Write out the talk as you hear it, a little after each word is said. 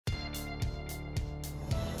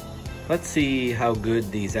Let's see how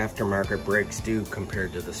good these aftermarket brakes do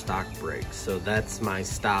compared to the stock brakes. So that's my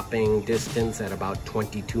stopping distance at about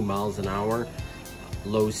 22 miles an hour.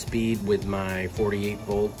 Low speed with my 48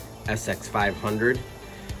 volt SX500.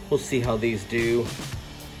 We'll see how these do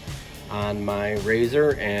on my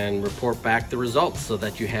Razor and report back the results so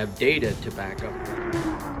that you have data to back up.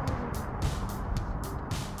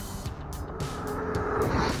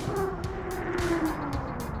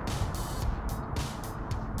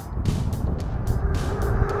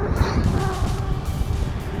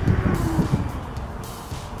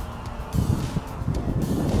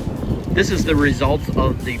 This is the results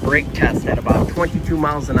of the brake test at about 22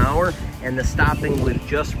 miles an hour and the stopping with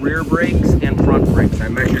just rear brakes and front brakes. I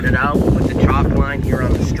measured it out with the chalk line here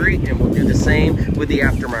on the street, and we'll do the same with the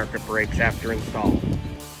aftermarket brakes after install.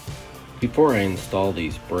 Before I install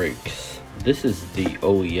these brakes, this is the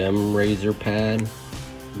OEM Razor pad.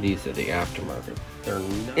 These are the aftermarket.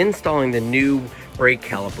 Installing the new brake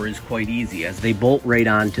caliper is quite easy as they bolt right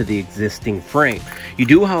onto the existing frame. You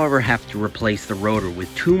do, however, have to replace the rotor with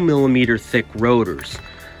 2mm thick rotors.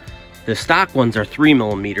 The stock ones are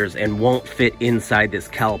 3mm and won't fit inside this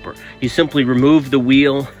caliper. You simply remove the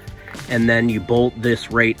wheel and then you bolt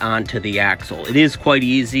this right onto the axle. It is quite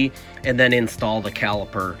easy, and then install the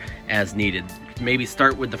caliper as needed. Maybe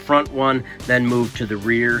start with the front one, then move to the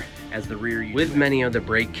rear. As the rear unit. With many of the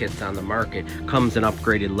brake kits on the market comes an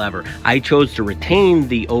upgraded lever. I chose to retain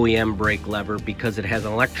the OEM brake lever because it has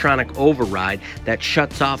an electronic override that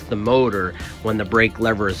shuts off the motor when the brake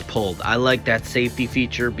lever is pulled. I like that safety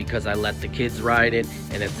feature because I let the kids ride it,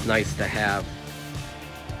 and it's nice to have.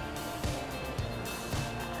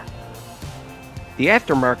 The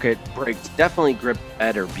aftermarket brakes definitely grip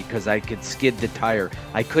better because I could skid the tire.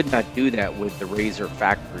 I could not do that with the Razor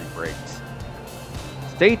factory brakes.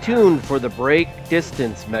 Stay tuned for the brake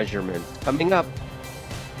distance measurements coming up.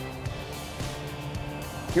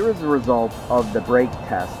 Here is the result of the brake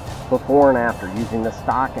test before and after using the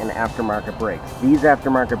stock and aftermarket brakes. These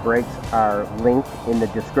aftermarket brakes are linked in the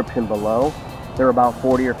description below. They're about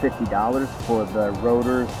 $40 or $50 for the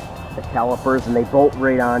rotors, the calipers, and they bolt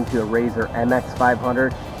right onto a Razor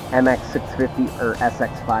MX500, MX650, or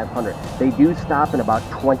SX500. They do stop in about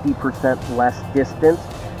 20% less distance.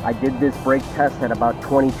 I did this brake test at about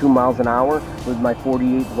 22 miles an hour with my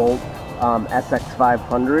 48 volt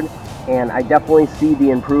SX500, and I definitely see the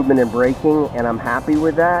improvement in braking, and I'm happy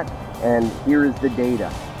with that. And here is the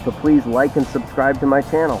data. So please like and subscribe to my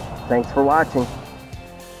channel. Thanks for watching.